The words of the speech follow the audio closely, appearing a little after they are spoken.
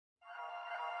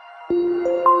So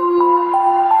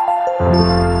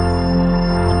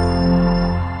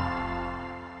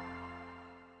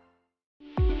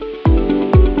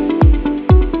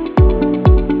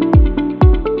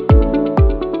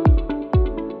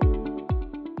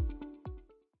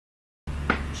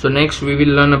next we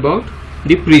will learn about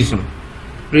the prism.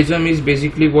 Prism is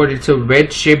basically what? It's a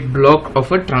wedge shaped block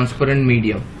of a transparent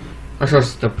medium.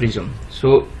 That's the prism.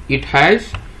 So it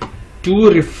has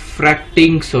two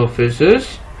refracting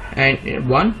surfaces and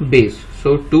one base.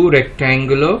 So two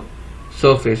rectangular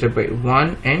surfaces,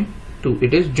 1 and 2,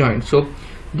 it is joined. So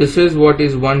this is what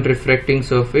is one refracting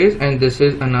surface and this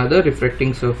is another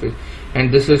refracting surface,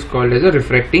 and this is called as a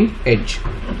refracting edge.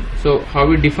 So how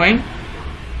we define?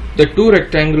 The two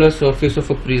rectangular surfaces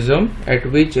of a prism at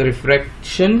which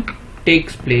refraction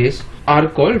takes place are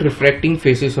called refracting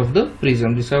faces of the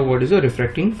prism. These are what is the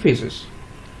refracting faces.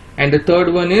 And the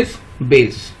third one is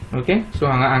base. Okay, so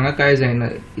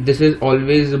this is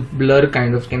always a blur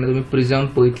kind of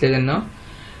prism.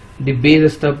 The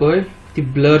base the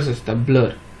blurs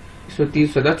blur. So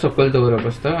that's called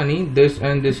the this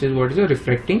and this is what is the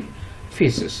refracting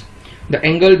faces. The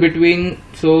angle between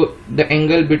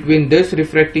this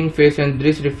refracting face and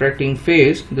this refracting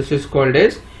face, this is called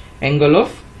as angle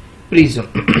of prism.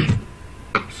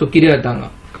 So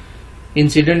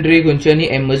incident ray and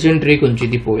emergent ray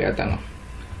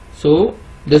so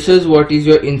this is what is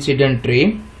your incident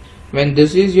ray. When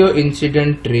this is your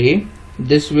incident ray,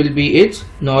 this will be its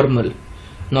normal.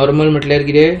 Normal मतलब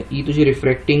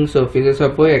refracting surfaces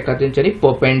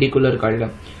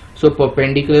perpendicular. So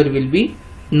perpendicular will be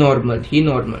normal,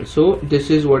 normal. So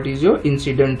this is what is your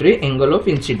incident ray, angle of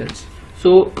incidence.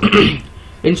 So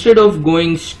instead of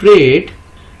going straight,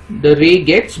 the ray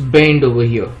gets bent over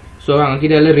here. So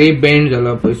ray bends.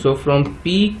 So from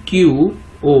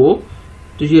PQO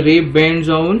to ray bends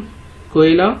on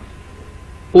koila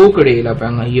O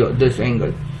here, this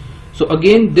angle. So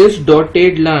again this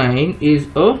dotted line is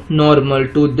a normal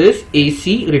to this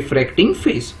AC refracting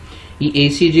face. This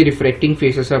AC refracting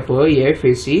faces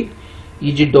face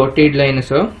dotted line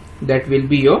that will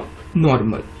be your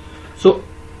normal. So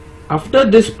after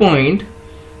this point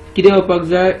it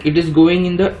is going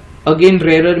in the again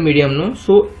rarer medium, no?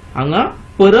 So anga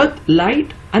parat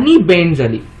light ani bend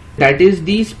zali. That is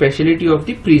the speciality of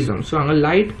the prism. So anga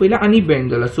light pila ani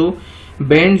bend zala. So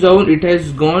bends down, it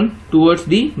has gone towards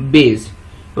the base.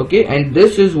 Okay, and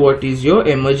this is what is your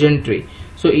emergent ray.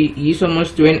 So e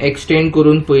समज when extend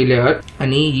करून पहिले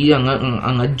आणि ही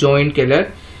anga joint केल्यार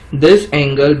this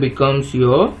angle becomes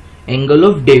your angle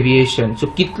of deviation. So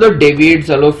kitlo deviate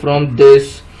zalo from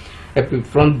this,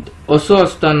 from also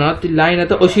astana the line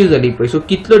आता अशी झाली पाहिजे. So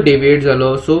kitlo deviate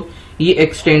zalo. So ही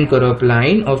extend करप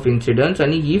line of incidence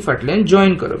आणि ही फाटल्यान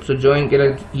join करप. So join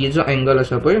केल्यार ही जो angle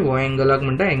असा पळय वो angle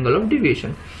म्हणटा angle of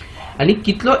deviation. आणि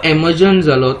कितलो emergent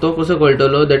झालो तो कसो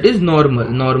कळटलो? That is normal.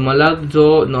 Normalak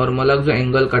जो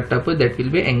angle काडटा पळय that will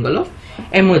be angle of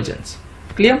emergence.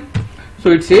 Clear?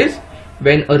 So it says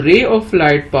when a ray of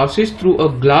light passes through a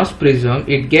glass prism,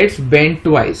 it gets bent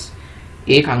twice.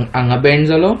 एक हांगा bend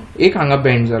झालो, एक हांगा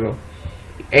bend झालो.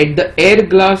 At the air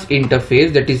glass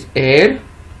interface, that is air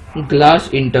glass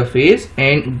interface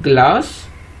and glass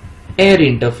air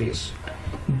interface.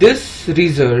 This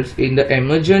results in the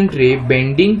emergent ray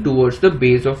bending towards the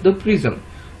base of the prism.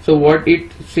 So what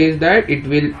it says that it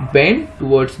will bend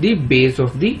towards the base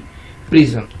of the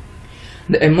prism.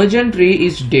 The emergent ray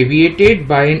is deviated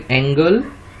by an angle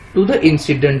to the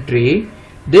incident ray.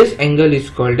 This angle is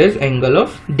called as angle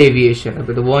of deviation. That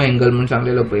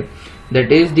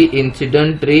is the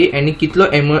incident ray and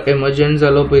kitlo emergent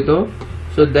zalo pito.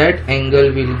 So that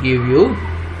angle will give you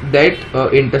that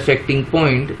intersecting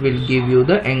point will give you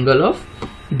the angle of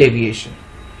deviation.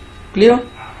 Clear?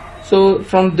 So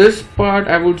from this part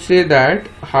I would say that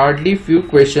hardly few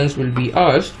questions will be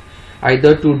asked,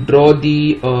 either to draw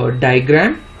the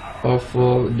diagram of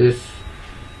this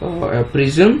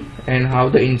prism and how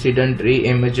the incident ray,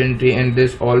 emergent ray and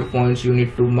this all points you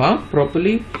need to mark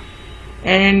properly,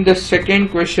 and the second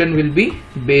question will be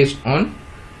based on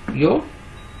your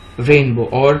rainbow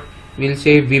or we'll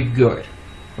say Vibgyor.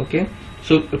 Okay,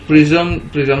 so prism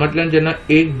मतलब जना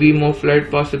एक beam of light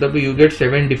pass होता है you get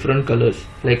 7 different colors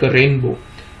like a rainbow.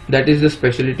 That is the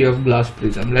speciality of glass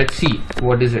prism. Let's see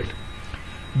what is it.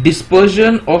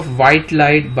 Dispersion of white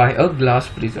light by a glass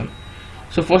prism.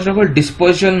 So first of all,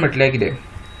 dispersion मतलब किती?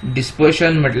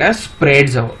 Dispersion मतलब spread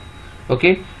जावं.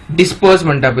 Okay, disperse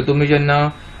म्हणता पे तुम्ही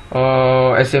ज्यांना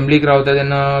assembly करावता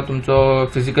त्यांना तुमचं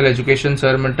physical education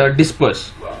sir म्हणता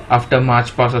disperse after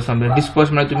march pass or something.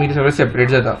 Disperse म्हणजे तुम्ही सगळे separate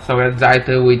जाता, सगळ्यात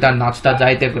जायते वयता नाचता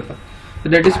जायते करता. So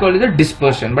that is called the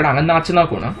dispersion. But हांगा नाचना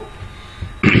कोणा.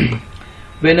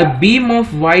 when a beam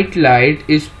of white light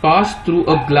is passed through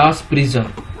a glass prism,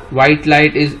 white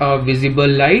light is a visible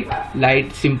light,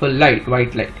 simple light,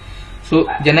 white light. So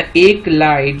jana ek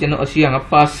light jana ashi hanga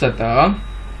pass jata,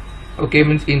 okay,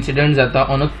 means incident jata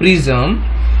on a prism,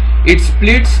 it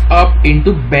splits up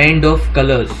into band of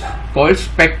colors called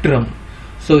spectrum.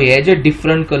 So here je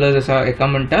different colors asa eka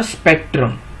manta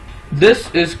spectrum.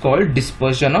 This is called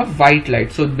dispersion of white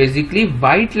light. So basically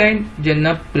white light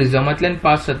jenna prismatlan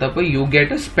pass jata pa you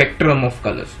get a spectrum of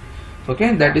colors,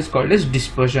 okay, that is called as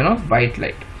dispersion of white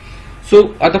light.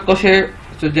 So आता कशे,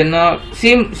 so jenna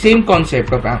same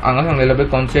concept of anga सांगलेला पे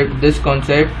concept, this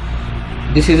concept,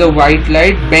 this is a white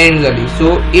light bend zali.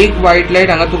 So एक white light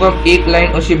anga तुका एक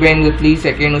line अशी bend जातली,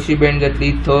 second अशी bend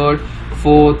जातली, third,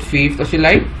 fourth, fifth अशी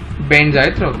light bend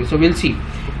जायत रावतली. So we'll see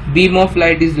beam of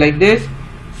light is like this.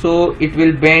 So it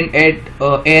will bend at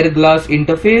air glass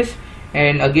interface,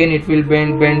 and again it will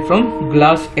bend from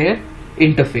glass air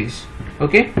interface,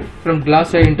 okay, from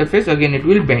glass air interface again it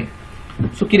will bend.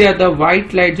 So the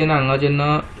white light jana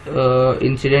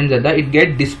incident jada, it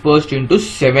get dispersed into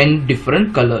 7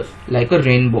 different colors like a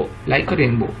rainbow,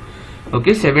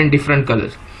 okay, 7 different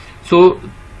colors. So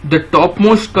the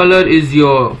topmost color is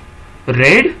your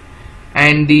red,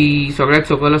 and the सगळ्यात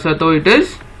सकल आसा तो it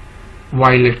is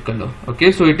violet color,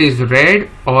 okay. So it is red,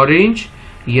 orange,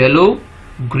 yellow,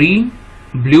 green,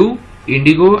 blue,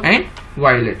 indigo and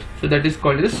violet. So that is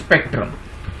called the spectrum.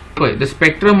 Okay, the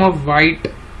spectrum of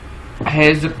white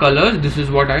has the colors. This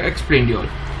is what I explained you all.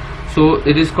 So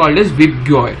it is called as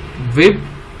Vibgyor.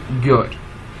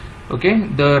 Okay,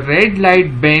 the red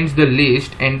light bends the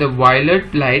least and the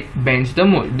violet light bends the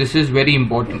most. This is very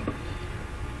important.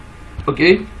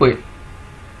 Okay, wait.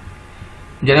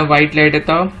 Jana white light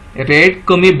आता red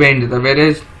कमी bend जाता,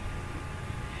 whereas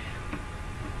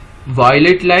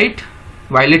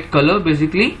violet color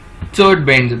basically third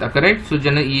bend जाता, correct. So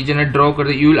jana ये jana draw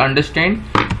करते, you will understand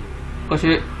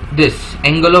कशे this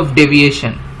angle of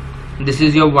deviation. This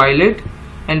is your violet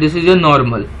and this is your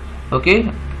normal,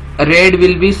 okay. Red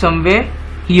will be somewhere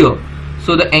here,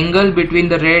 so the angle between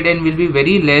the red and will be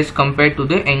very less compared to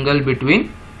the angle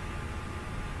between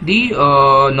the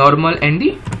normal and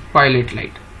the violet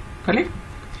light, correct.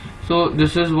 So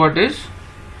this is what is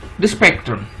the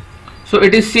spectrum. So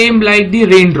it is same like the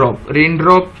raindrop.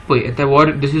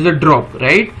 This is a drop,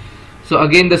 right? So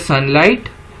again the sunlight,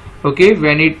 okay,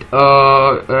 when it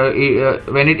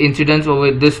incidents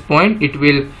over this point, it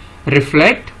will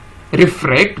refract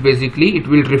basically, it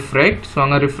will refract. So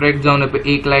anga refract जाऊन पे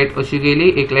एक light अशी गेली,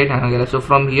 एक light anga गेला. So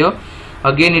from here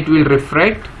again it will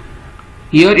refract,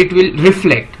 here it will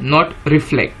reflect, not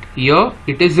reflect. Here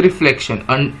it is reflection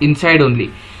and inside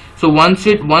only. So once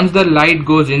the light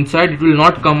goes inside, it will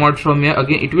not come out from here,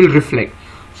 again it will reflect.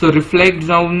 So reflect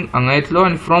down anga itlo,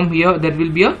 and from here there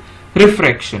will be a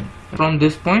refraction from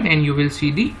this point and you will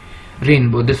see the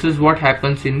rainbow. This is what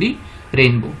happens in the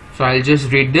rainbow. So I'll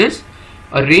just read this.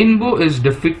 A rainbow is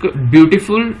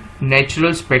beautiful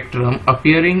natural spectrum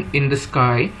appearing in the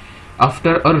sky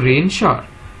after a rain shower.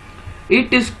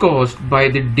 It is caused by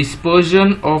the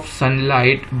dispersion of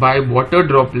sunlight by water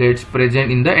droplets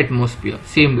present in the atmosphere.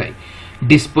 Same like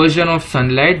dispersion of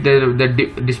sunlight,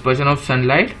 the dispersion of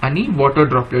sunlight and water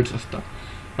droplets asta.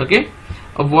 Okay,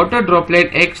 a water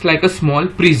droplet acts like a small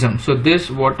prism. So this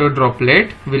water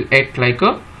droplet will act like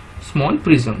a small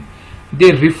prism.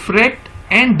 They refract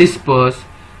and disperse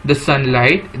the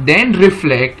sunlight, then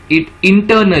reflect it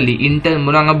internally.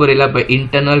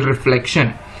 Internal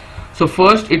reflection. So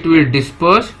first it will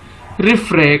disperse,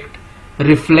 refract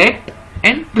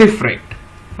and refract.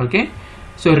 Okay,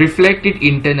 so reflect it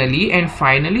internally and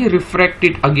finally refract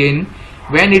it again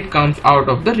when it comes out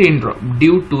of the raindrop.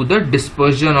 Due to the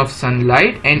dispersion of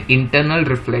sunlight and internal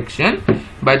reflection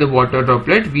by the water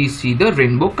droplet, we see the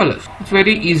rainbow colors. It's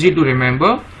very easy to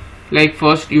remember. Like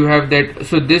first you have that,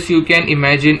 so this you can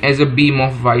imagine as a beam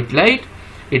of white light.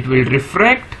 It will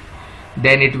refract,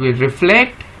 then it will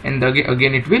reflect, and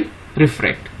again it will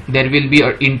refract. There will be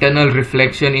an internal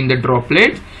reflection in the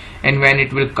droplets, and when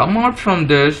it will come out from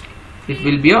this, it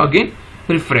will be again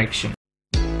refraction.